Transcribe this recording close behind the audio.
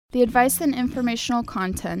The advice and informational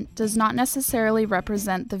content does not necessarily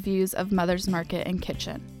represent the views of Mother's Market and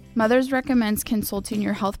Kitchen. Mother's recommends consulting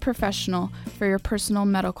your health professional for your personal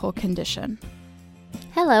medical condition.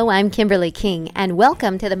 Hello, I'm Kimberly King, and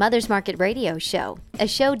welcome to the Mother's Market Radio Show, a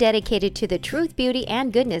show dedicated to the truth, beauty,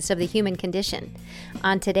 and goodness of the human condition.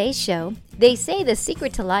 On today's show, they say the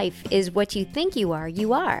secret to life is what you think you are,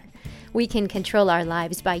 you are. We can control our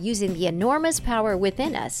lives by using the enormous power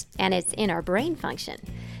within us, and it's in our brain function.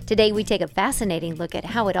 Today, we take a fascinating look at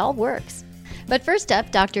how it all works. But first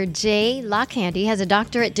up, Dr. Jay Lockhandy has a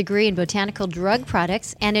doctorate degree in botanical drug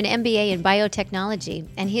products and an MBA in biotechnology,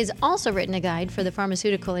 and he has also written a guide for the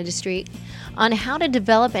pharmaceutical industry on how to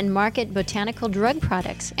develop and market botanical drug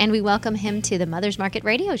products. And we welcome him to the Mother's Market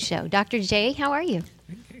Radio Show. Dr. Jay, how are you?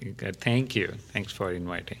 Good. Thank you. Thanks for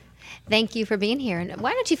inviting. Thank you for being here. And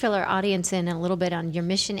why don't you fill our audience in a little bit on your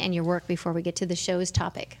mission and your work before we get to the show's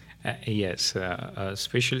topic? Yes,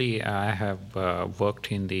 especially I have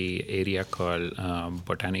worked in the area called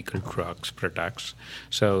botanical drugs products.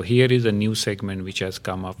 So here is a new segment which has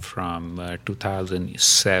come up from year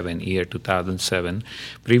 2007.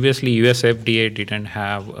 Previously, US FDA didn't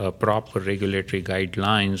have proper regulatory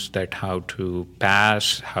guidelines that how to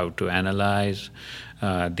pass, how to analyze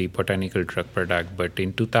the botanical drug product, but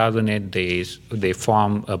in 2008 they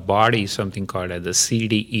formed a body, something called as the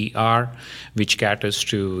CDER, which caters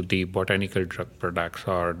to the botanical drug products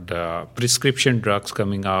or the prescription drugs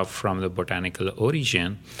coming out from the botanical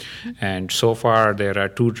origin. And so far there are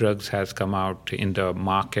two drugs has come out in the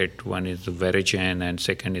market. One is Verogen and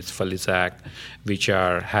second is Falizac, which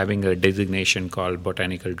are having a designation called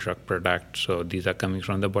botanical drug product. So these are coming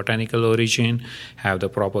from the botanical origin, have the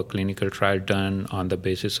proper clinical trial done on the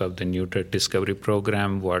basis of the new drug discovery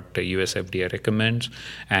program, what the US FDA recommends.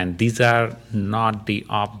 And these are not the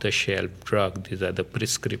off-the-shelf drug, these are the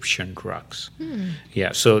prescription drugs.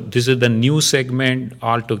 Yeah, so this is the new segment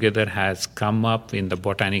altogether has come up in the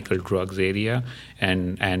botanical drugs area,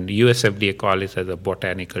 and US FDA call it as a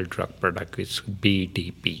botanical drug product, it's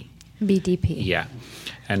BDP. BDP. Yeah.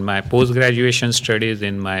 And my post-graduation studies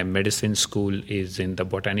in my medicine school is in the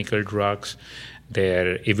botanical drugs,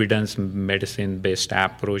 their evidence medicine-based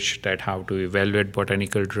approach, that how to evaluate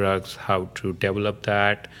botanical drugs, how to develop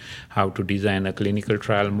that, how to design a clinical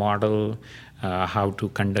trial model, how to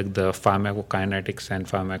conduct the pharmacokinetics and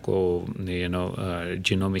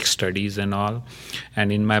genomic studies and all.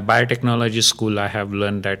 And in my biotechnology school, I have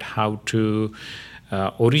learned that how to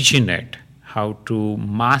originate, how to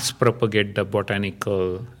mass propagate the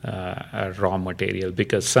botanical raw material,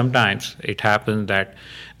 because sometimes it happens that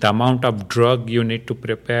the amount of drug you need to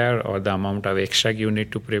prepare or the amount of extract you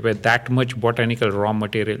need to prepare, that much botanical raw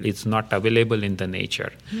material is not available in the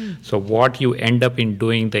nature. So what you end up in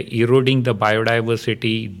doing, the eroding the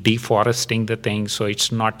biodiversity, deforesting the thing, so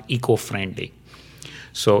it's not eco-friendly.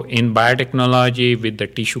 So in biotechnology, with the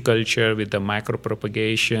tissue culture, with the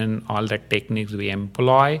micropropagation, all the techniques we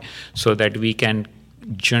employ so that we can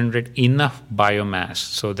generate enough biomass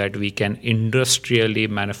so that we can industrially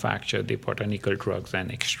manufacture the botanical drugs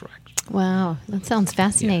and extracts. Wow, that sounds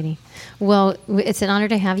fascinating. Yeah. Well, it's an honor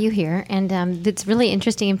to have you here, and it's really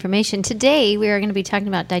interesting information. Today, we are going to be talking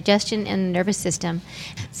about digestion and the nervous system.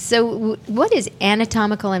 So what is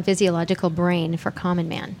anatomical and physiological brain for common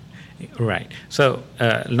man? Right. So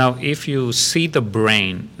now if you see the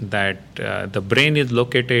brain, that the brain is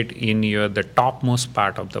located in the topmost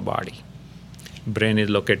part of the body. Brain is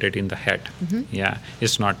located in the head. Yeah,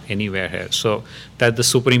 it's not anywhere here. So that's the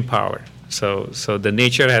supreme power. So the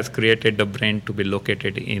nature has created the brain to be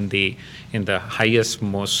located in the highest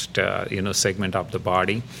most segment of the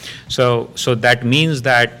body. So that means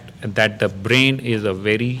that the brain is a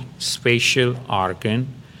very spatial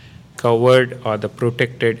organ, covered or the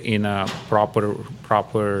protected in a proper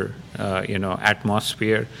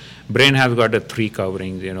atmosphere. Brain has got the three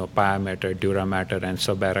coverings, pia mater, dura mater, and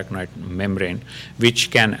subarachnoid membrane, which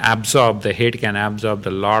can absorb, the head can absorb a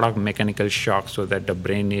lot of mechanical shock so that the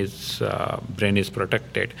brain is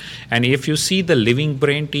protected. And if you see the living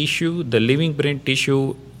brain tissue,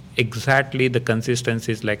 exactly the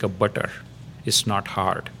consistency is like a butter. It's not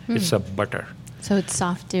hard. It's a butter. So it's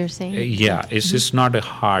soft, you're saying? Yeah, it's not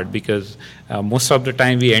hard, because most of the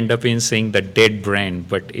time we end up in seeing the dead brain,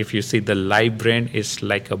 but if you see the live brain, it's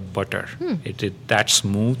like a butter. It is that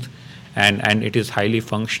smooth, and it is highly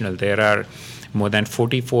functional. There are more than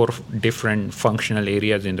 44 different functional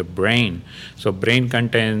areas in the brain. So brain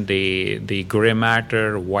contains the gray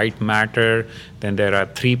matter, white matter, then there are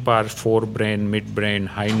 3 parts, forebrain, midbrain,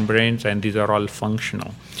 hindbrains, and these are all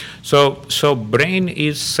functional. So brain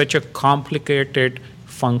is such a complicated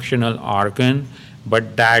functional organ,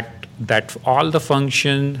 but that that all the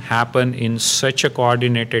functions happen in such a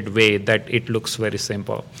coordinated way that it looks very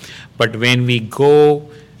simple. But when we go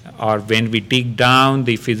or when we dig down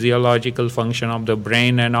the physiological function of the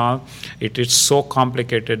brain and all, it is so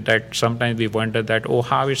complicated that sometimes we wonder that,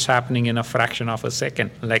 how it's happening in a fraction of a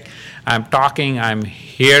second. Like I'm talking, I'm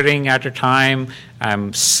hearing at a time,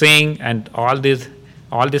 I'm seeing, and all these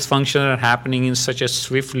functions are happening in such a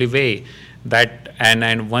swiftly way that,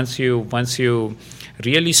 and once you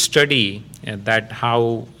really study that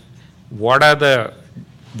what are the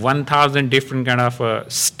 1,000 different kind of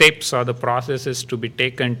steps or the processes to be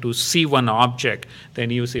taken to see one object, then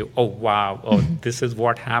you say, this is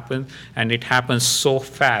what happens, and it happens so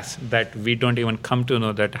fast that we don't even come to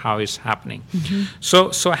know that how it's happening.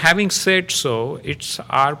 So having said so, it's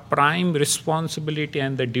our prime responsibility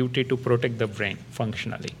and the duty to protect the brain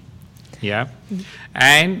functionally.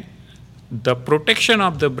 And the protection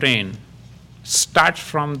of the brain starts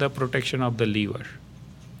from the protection of the liver.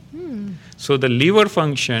 So the liver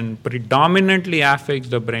function predominantly affects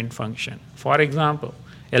the brain function. For example,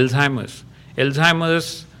 Alzheimer's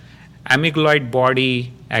amyloid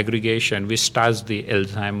body aggregation, which starts the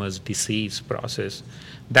Alzheimer's disease process,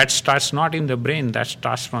 that starts not in the brain, that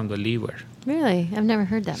starts from the liver. Really? I've never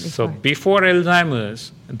heard that before. So before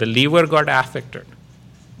Alzheimer's, the liver got affected.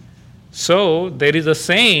 So there is a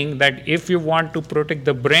saying that if you want to protect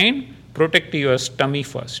the brain, protect your tummy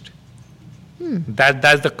first.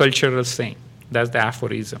 That's the cultural saying. That's the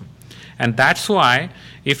aphorism. And that's why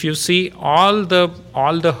if you see all the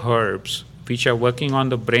herbs which are working on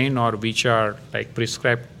the brain or which are like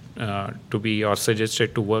prescribed to be or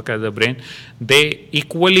suggested to work as a brain, they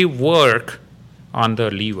equally work on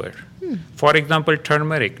the liver. For example,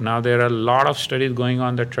 turmeric. Now there are a lot of studies going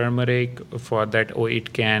on the turmeric for that.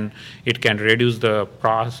 It can reduce the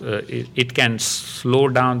process. It can slow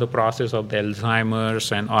down the process of the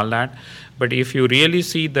Alzheimer's and all that. But if you really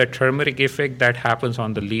see the turmeric effect, that happens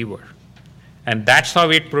on the liver, and that's how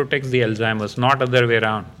it protects the Alzheimer's, not other way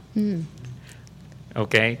around.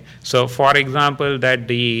 Okay, so for example,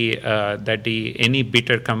 any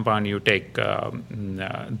bitter compound you take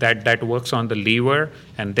that works on the liver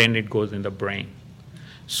and then it goes in the brain.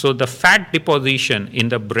 So the fat deposition in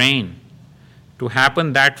the brain, to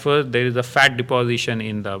happen that first, there is a fat deposition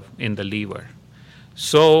in the liver.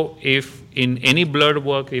 So if in any blood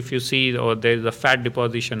work, if you see there is a fat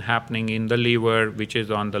deposition happening in the liver, which is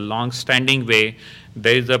on the long-standing way,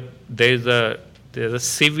 there is a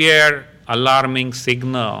severe alarming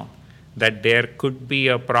signal that there could be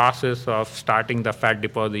a process of starting the fat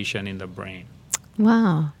deposition in the brain.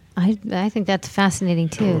 Wow. I think that's fascinating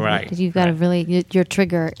too. Right. Because you've got to really, your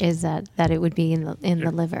trigger is that it would be in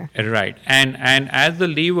the liver. Right. And as the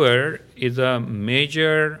liver is a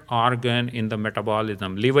major organ in the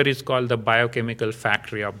metabolism, liver is called the biochemical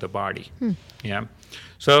factory of the body. Yeah.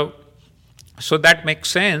 So that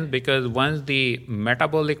makes sense because once the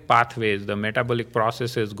metabolic pathways, the metabolic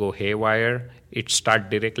processes go haywire, it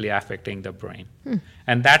starts directly affecting the brain.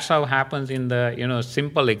 And that's how it happens in the,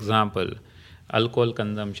 simple example, alcohol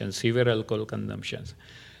consumption, severe alcohol consumptions.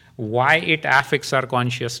 Why it affects our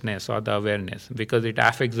consciousness or the awareness? Because it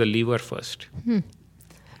affects the liver first.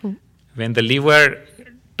 When the liver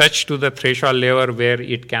touches to the threshold level where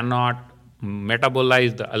it cannot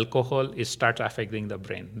metabolize the alcohol, it starts affecting the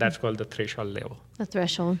brain. That's called the threshold level. The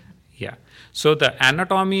threshold. Yeah. So the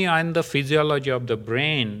anatomy and the physiology of the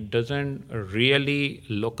brain doesn't really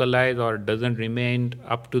localize or doesn't remain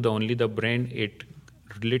up to only the brain. It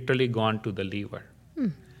literally gone to the liver.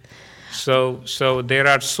 So there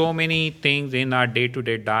are so many things in our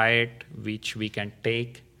day-to-day diet which we can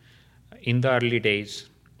take in the early days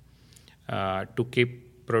to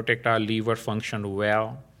protect our liver function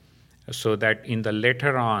well, so that in the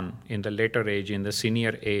later age, in the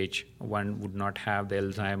senior age, one would not have the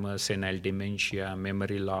Alzheimer's, senile dementia,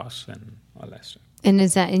 memory loss, and all that stuff.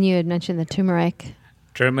 And you had mentioned the turmeric.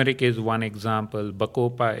 Turmeric is one example.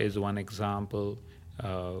 Bacopa is one example.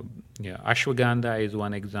 Ashwagandha is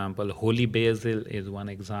one example. Holy basil is one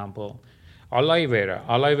example. Aloe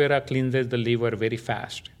vera cleanses the liver very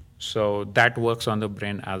fast. So that works on the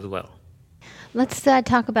brain as well. Let's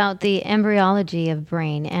talk about the embryology of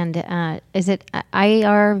brain. And is it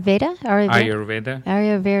Ayurveda? Ayurveda.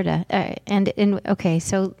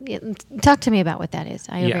 So talk to me about what that is,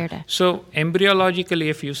 Ayurveda. Yeah. So embryologically,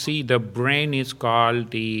 if you see, the brain is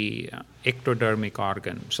called the ectodermic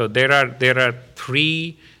organ. So there are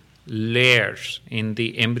three layers in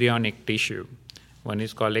the embryonic tissue. One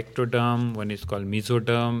is called ectoderm, one is called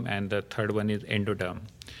mesoderm, and the third one is endoderm.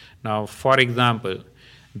 Now, for example,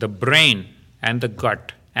 the brain and the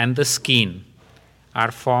gut and the skin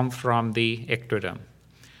are formed from the ectoderm.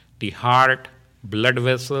 the heart, blood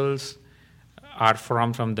vessels are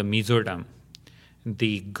from the mesoderm.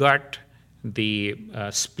 The gut, the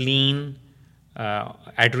spleen,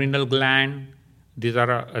 adrenal gland, these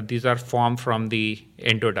are formed from the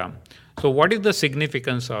endoderm. So what is the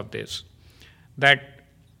significance of this? That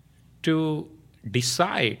to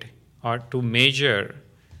decide or to measure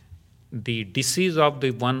the disease of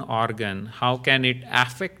the one organ, how can it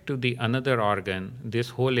affect to the another organ, this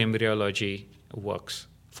whole embryology works.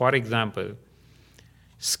 For example,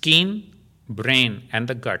 skin, brain, and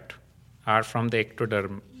the gut are from the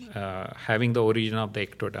ectoderm, having the origin of the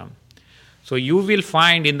ectoderm. So you will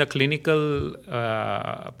find in the clinical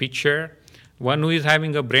picture, one who is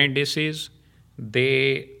having a brain disease,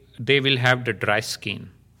 they will have the dry skin.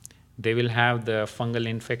 They will have the fungal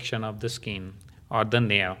infection of the skin or the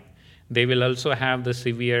nail. They will also have the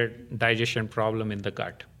severe digestion problem in the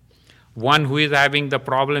gut. One who is having the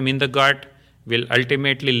problem in the gut will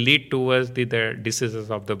ultimately lead towards the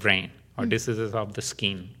diseases of the brain or diseases of the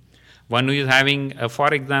skin. One who is having,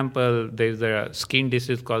 for example, there's a skin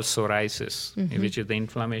disease called psoriasis, which is the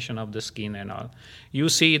inflammation of the skin and all. You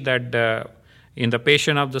see that in the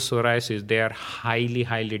patient of the psoriasis, they are highly,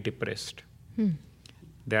 highly depressed.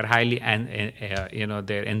 They are highly,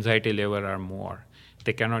 their anxiety level are more.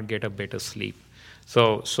 They cannot get a better sleep.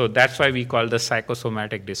 So that's why we call the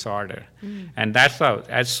psychosomatic disorder. And that's how,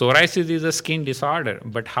 as psoriasis is a skin disorder,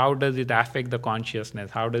 but how does it affect the consciousness?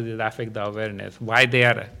 How does it affect the awareness? Why they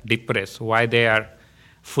are depressed? Why they are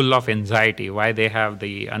full of anxiety? Why they have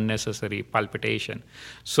the unnecessary palpitation?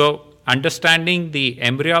 So understanding the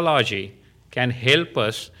embryology can help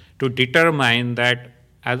us to determine that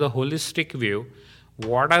as a holistic view,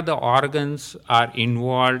 what are the organs are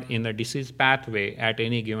involved in the disease pathway at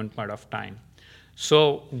any given point of time.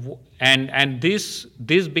 So, and this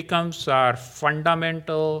becomes our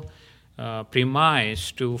fundamental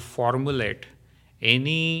premise to formulate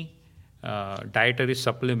any dietary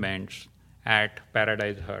supplements at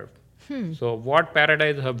Paradise Herb. So what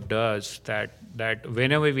Paradise Herb does that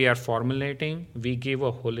whenever we are formulating, we give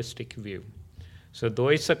a holistic view. So though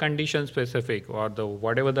it's a condition specific or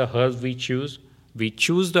whatever the herbs we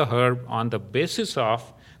choose the herb on the basis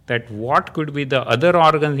of that what could be the other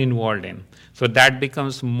organs involved in. So that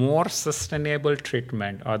becomes more sustainable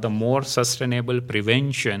treatment or the more sustainable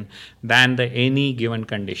prevention than any given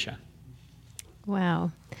condition.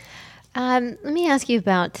 Wow. Let me ask you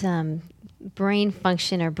about brain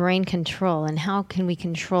function or brain control, and how can we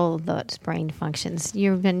control those brain functions?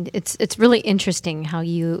 It's really interesting how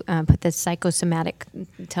you put the psychosomatic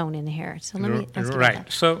tone in here. So let me ask you about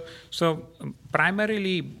that. So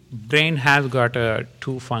primarily, brain has got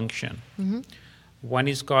two functions. One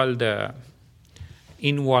is called the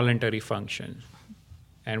involuntary function,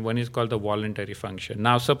 and one is called the voluntary function.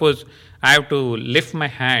 Now, suppose I have to lift my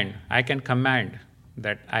hand, I can command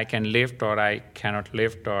that I can lift or I cannot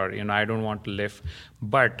lift, or I don't want to lift.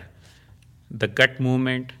 But the gut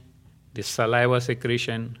movement, the saliva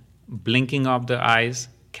secretion, blinking of the eyes,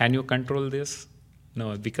 can you control this?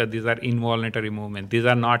 No, because these are involuntary movements. These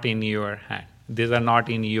are not in your hand. These are not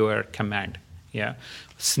in your command. Yeah,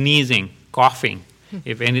 sneezing, coughing,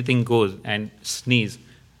 if anything goes and sneeze,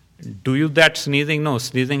 do you that sneezing? No,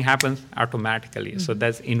 sneezing happens automatically. So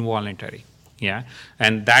that's involuntary. Yeah,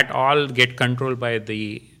 and that all get controlled by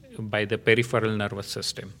the peripheral nervous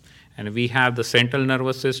system, and we have the central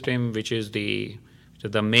nervous system, which is the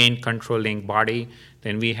main controlling body.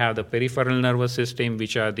 Then we have the peripheral nervous system,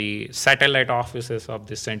 which are the satellite offices of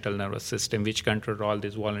the central nervous system, which control all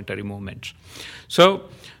these voluntary movements.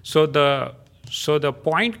 So the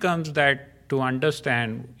point comes that to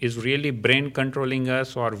understand is really brain controlling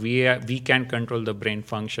us, or we can control the brain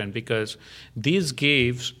function, because this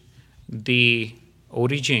gives the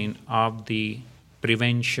origin of the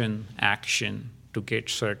prevention action to get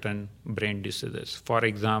certain brain diseases. For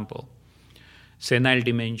example, senile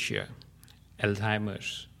dementia,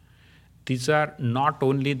 Alzheimer's. These are not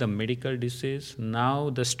only the medical disease, now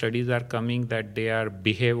the studies are coming that they are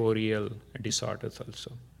behavioral disorders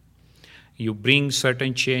also. You bring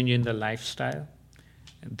certain change in the lifestyle,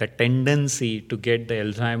 the tendency to get the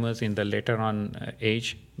Alzheimer's in the later on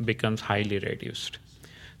age becomes highly reduced.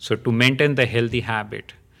 So to maintain the healthy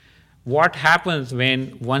habit, what happens when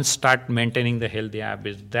one start maintaining the healthy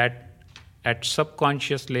habits, that at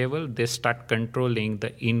subconscious level, they start controlling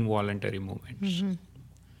the involuntary movements.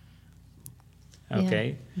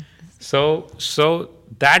 Okay? Yeah. So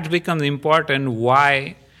that becomes important,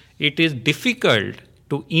 why it is difficult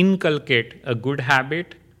to inculcate a good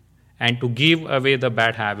habit and to give away the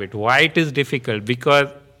bad habit. Why it is difficult? Because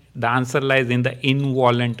the answer lies in the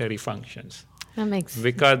involuntary functions. That makes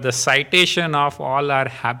because the citation of all our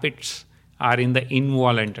habits are in the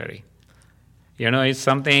involuntary. It's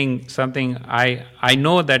something I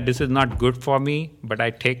know that this is not good for me, but I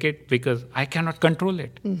take it because I cannot control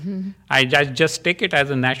it. I just take it as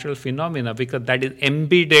a natural phenomena because that is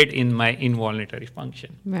embedded in my involuntary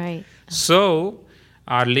function. right. So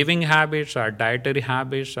our living habits, our dietary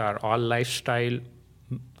habits, our all lifestyle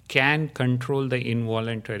can control the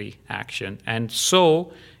involuntary action. And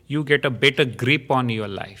so you get a better grip on your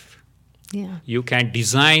life. Yeah. You can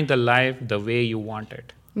design the life the way you want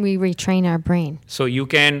it. We retrain our brain. So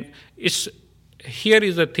here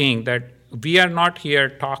is the thing that we are not here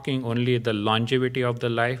talking only the longevity of the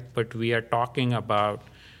life, but we are talking about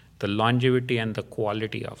the longevity and the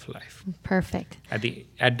quality of life. Perfect.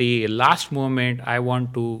 At the last moment, I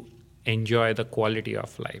want to enjoy the quality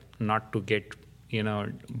of life, not to get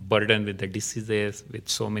burdened with the diseases, with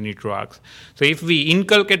so many drugs. So if we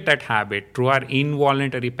inculcate that habit through our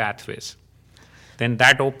involuntary pathways, then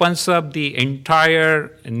that opens up the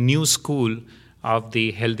entire new school of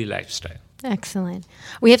the healthy lifestyle. Excellent.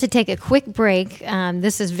 We have to take a quick break.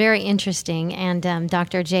 This is very interesting, and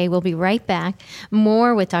Dr. J will be right back.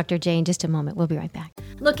 More with Dr. J in just a moment. We'll be right back.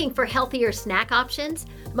 Looking for healthier snack options?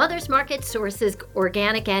 Mother's Market sources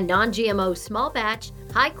organic and non-GMO small batch,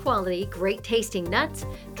 high quality, great tasting nuts,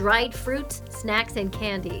 dried fruits, snacks, and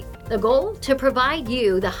candy. The goal? To provide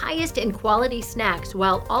you the highest in quality snacks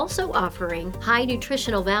while also offering high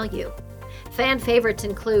nutritional value. Fan favorites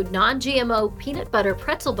include non-GMO peanut butter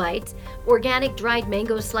pretzel bites, organic dried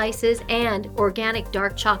mango slices, and organic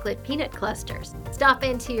dark chocolate peanut clusters. Stop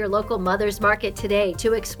into your local Mother's Market today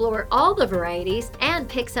to explore all the varieties and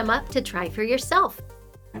pick some up to try for yourself.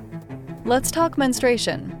 Let's talk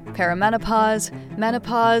menstruation, perimenopause,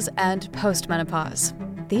 menopause, and postmenopause.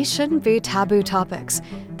 These shouldn't be taboo topics.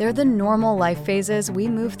 They're the normal life phases we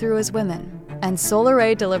move through as women. And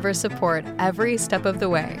Solaray delivers support every step of the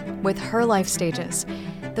way with her life stages.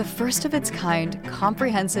 The first of its kind,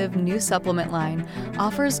 comprehensive new supplement line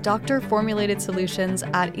offers doctor-formulated solutions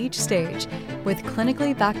at each stage with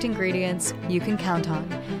clinically backed ingredients you can count on.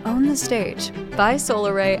 Own the stage. Buy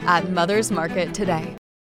Solaray at Mother's Market today.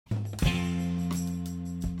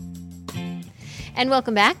 And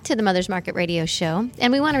welcome back to the Mother's Market Radio Show.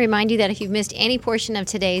 And we want to remind you that if you've missed any portion of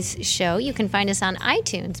today's show, you can find us on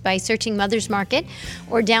iTunes by searching Mother's Market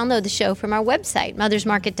or download the show from our website,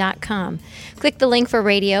 mothersmarket.com. Click the link for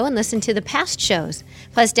radio and listen to the past shows.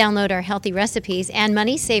 Plus, download our healthy recipes and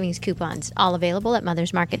money savings coupons, all available at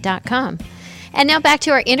mothersmarket.com. And now back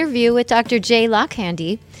to our interview with Dr. Jay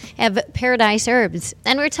Lochhandy of Paradise Herbs.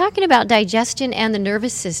 And we're talking about digestion and the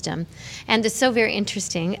nervous system. And it's so very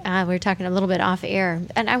interesting. We were talking a little bit off air.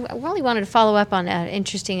 And I really wanted to follow up on an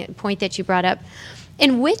interesting point that you brought up.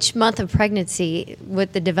 In which month of pregnancy,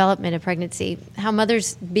 with the development of pregnancy, how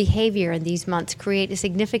mothers' behavior in these months create a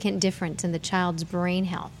significant difference in the child's brain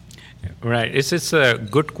health? Right. It's a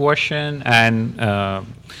good question, and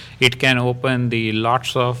it can open the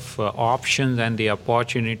lots of options and the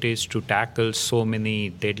opportunities to tackle so many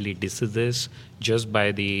deadly diseases just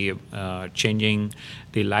by the changing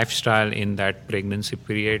the lifestyle in that pregnancy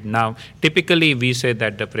period. Now, typically we say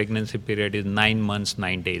that the pregnancy period is 9 months,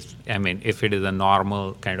 9 days. I mean, if it is a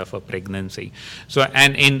normal kind of a pregnancy. So,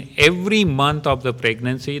 and in every month of the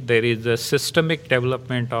pregnancy, there is a systemic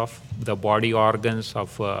development of the body organs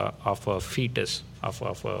of a fetus,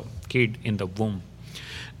 of a kid in the womb.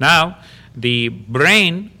 Now, the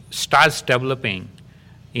brain starts developing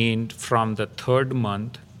from the 3rd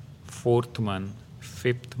month, 4th month,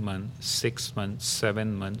 5th month, 6th month,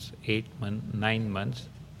 7 months, 8 months, 9 months,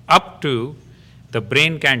 up to the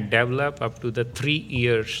brain can develop up to the 3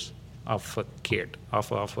 years of a kid,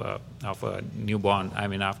 of a newborn. I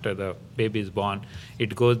mean, after the baby is born,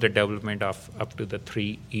 it goes the development of up to the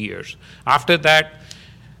 3 years. After that,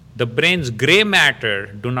 the brain's gray matter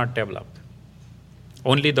do not develop.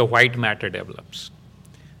 Only the white matter develops.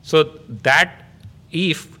 So that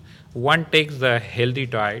if one takes the healthy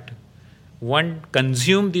diet, one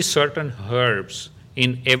consumes these certain herbs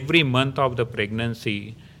in every month of the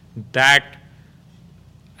pregnancy, there's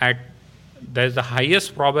the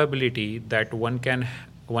highest probability that one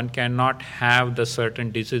cannot have the certain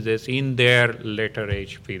diseases in their later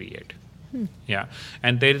age period. Yeah,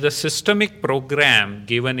 and there is a systemic program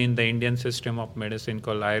given in the Indian system of medicine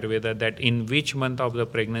called Ayurveda that in which month of the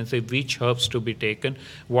pregnancy, which herbs to be taken,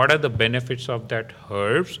 what are the benefits of that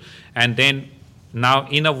herbs, and then now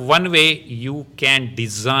in a one way you can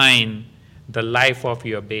design the life of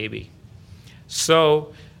your baby.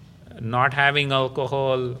 So not having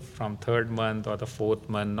alcohol from third month or the fourth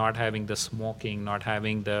month, not having the smoking, not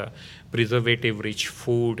having the preservative-rich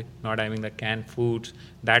food, not having the canned foods,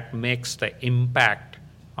 that makes the impact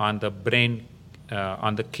on the brain,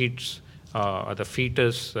 on the kids, or the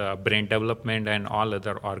fetus, brain development, and all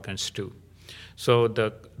other organs too. So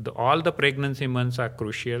all the pregnancy months are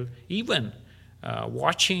crucial. Even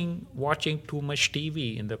watching too much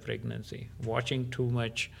TV in the pregnancy, watching too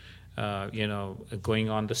much, going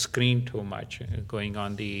on the screen too much, going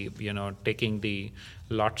on the, taking the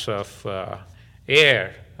lots of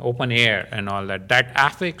open air and all that, that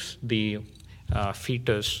affects the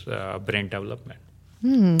fetus brain development.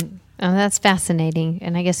 Oh, that's fascinating.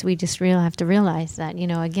 And I guess we just have to realize that,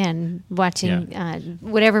 again, watching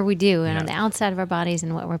whatever we do on the outside of our bodies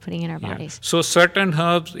and what we're putting in our bodies. So certain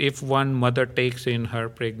herbs, if one mother takes in her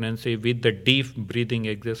pregnancy with the deep breathing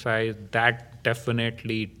exercise, that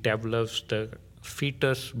definitely develops the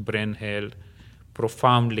fetus brain health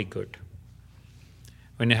profoundly good.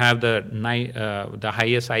 When you have the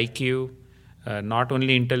highest IQ, not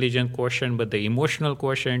only intelligent quotient, but the emotional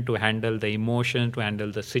quotient to handle the emotion, to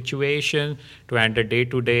handle the situation, to handle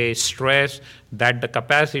day-to-day stress, that the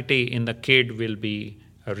capacity in the kid will be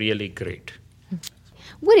really great.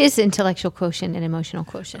 What is intellectual quotient and emotional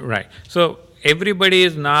quotient? Right. So everybody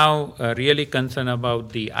is now really concerned about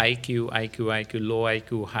the IQ, low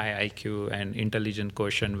IQ, high IQ, and intelligent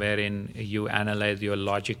quotient, wherein you analyze your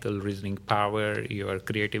logical reasoning power, your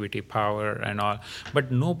creativity power, and all.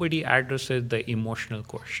 But nobody addresses the emotional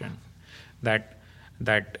quotient.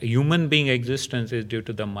 That human being existence is due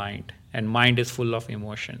to the mind, and mind is full of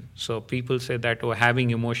emotion. So people say that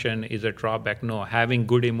having emotion is a drawback. No, having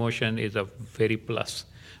good emotion is a very plus.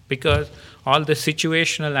 Because all the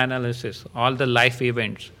situational analysis, all the life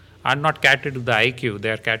events are not catered to the IQ, they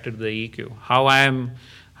are catered to the EQ. How I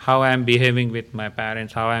am behaving with my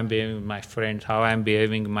parents, how I am behaving with my friends, how I am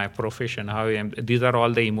behaving in my profession, these are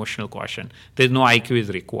all the emotional quotient. There is no IQ is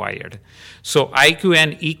required. So IQ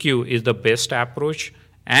and EQ is the best approach,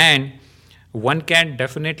 and one can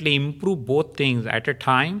definitely improve both things at a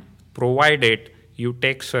time, provided you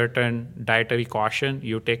take certain dietary caution,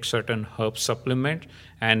 you take certain herb supplement,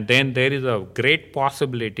 and then there is a great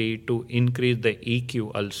possibility to increase the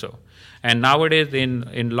EQ also. And nowadays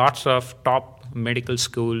in lots of top medical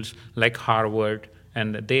schools like Harvard,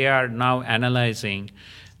 and they are now analyzing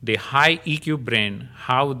the high EQ brain,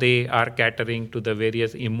 how they are catering to the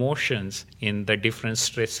various emotions in the different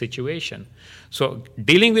stress situation. So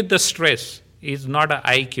dealing with the stress is not an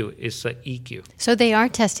IQ, it's an EQ. So they are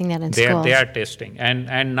testing that in schools. They are testing.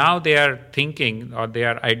 And now they are thinking, or they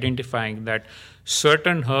are identifying that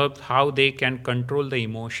certain herbs, how they can control the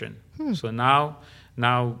emotion. So now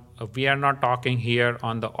we are not talking here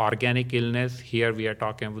on the organic illness. Here we are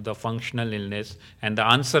talking about the functional illness. And the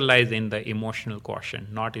answer lies in the emotional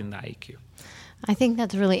quotient, not in the IQ. I think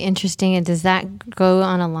that's really interesting. And does that go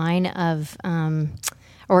on a line of...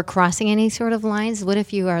 or crossing any sort of lines? What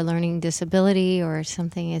if you are learning disability or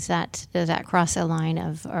something? Does that cross a line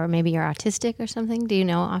of, or maybe you're autistic or something? Do you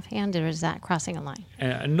know offhand, or is that crossing a line?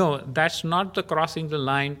 No, that's not the crossing the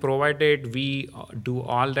line. Provided we do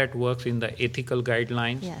all that works in the ethical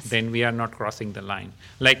guidelines, then we are not crossing the line.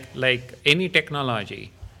 Like any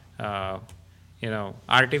technology,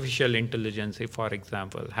 artificial intelligence, for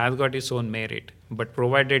example, has got its own merit. But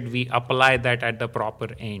provided we apply that at the proper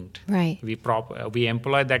end, right? We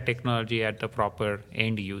employ that technology at the proper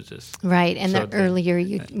end uses, right? And so the earlier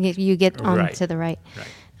you get onto the right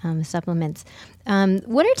supplements.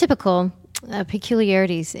 What are typical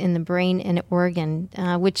peculiarities in the brain and organ,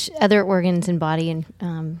 which other organs in body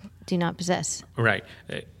do not possess? Right,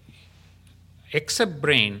 except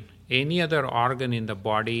brain, any other organ in the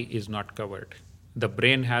body is not covered. The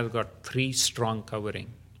brain has got 3 strong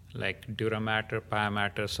covering, like dura mater, pia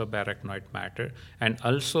mater, subarachnoid matter. And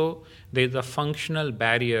also there is a functional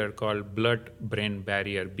barrier called blood-brain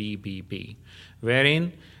barrier, BBB,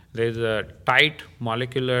 wherein there is a tight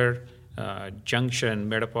molecular junction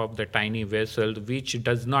made up of the tiny vessels which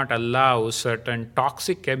does not allow certain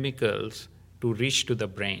toxic chemicals to reach to the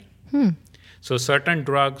brain. So certain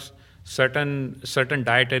drugs, certain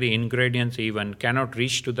dietary ingredients even cannot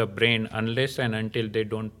reach to the brain unless and until they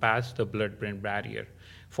don't pass the blood-brain barrier.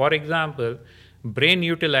 For example, brain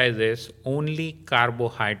utilizes only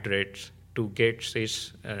carbohydrates to get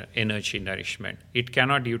its energy nourishment. It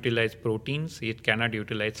cannot utilize proteins, it cannot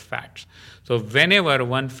utilize fats. So whenever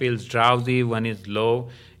one feels drowsy, one is low,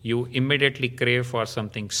 you immediately crave for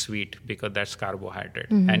something sweet because that's carbohydrate,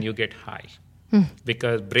 and you get high.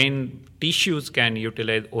 Because brain tissues can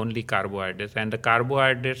utilize only carbohydrates, and the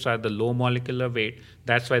carbohydrates are the low molecular weight.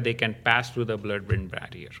 That's why they can pass through the blood-brain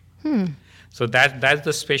barrier. So that's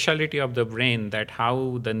the specialty of the brain, that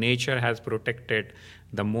how the nature has protected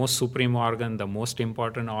the most supreme organ, the most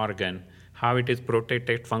important organ, how it is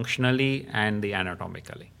protected functionally and the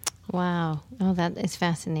anatomically. Wow. Oh, that is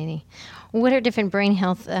fascinating. What are different brain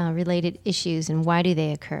health related issues and why do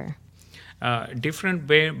they occur? Different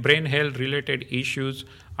brain health related issues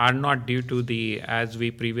are not due to the, as we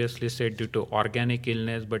previously said, due to organic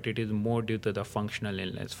illness, but it is more due to the functional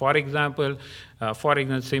illness. For example,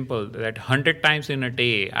 simple, that 100 times in a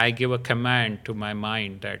day, I give a command to my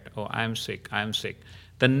mind that, oh, I'm sick.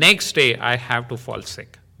 The next day, I have to fall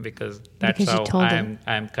sick, because that's how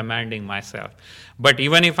I'm commanding myself. But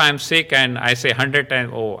even if I'm sick and I say 100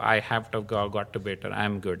 times, oh, I have to got to better,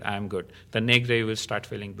 I'm good. The next day you will start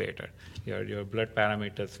feeling better. Your blood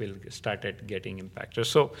parameters will start getting impacted.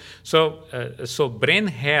 So brain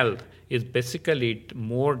health is basically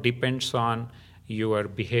more depends on your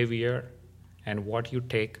behavior and what you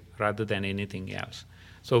take rather than anything else.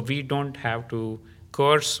 So we don't have to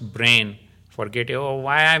curse brain for getting, oh,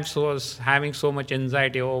 why I'm having so much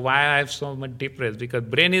anxiety, oh, why I'm so much depressed, because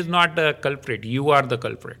brain is not the culprit, you are the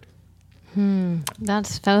culprit.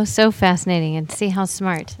 That's so fascinating, and see how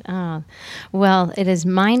smart. Well, it is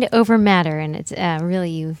mind over matter, and it's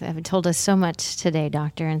really, you've told us so much today,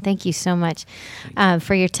 Doctor, and thank you so much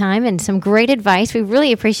for your time and some great advice. We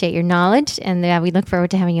really appreciate your knowledge, and we look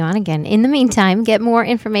forward to having you on again. In the meantime, get more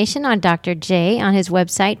information on Dr. J on his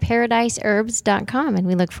website, paradiseherbs.com, and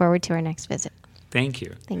we look forward to our next visit. Thank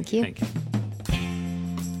you. Thank you. Thank you.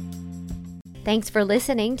 Thanks for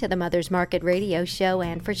listening to the Mother's Market Radio Show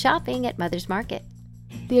and for shopping at Mother's Market.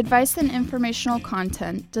 The advice and informational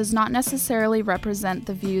content does not necessarily represent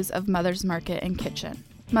the views of Mother's Market and Kitchen.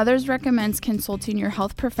 Mother's recommends consulting your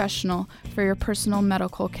health professional for your personal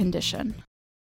medical condition.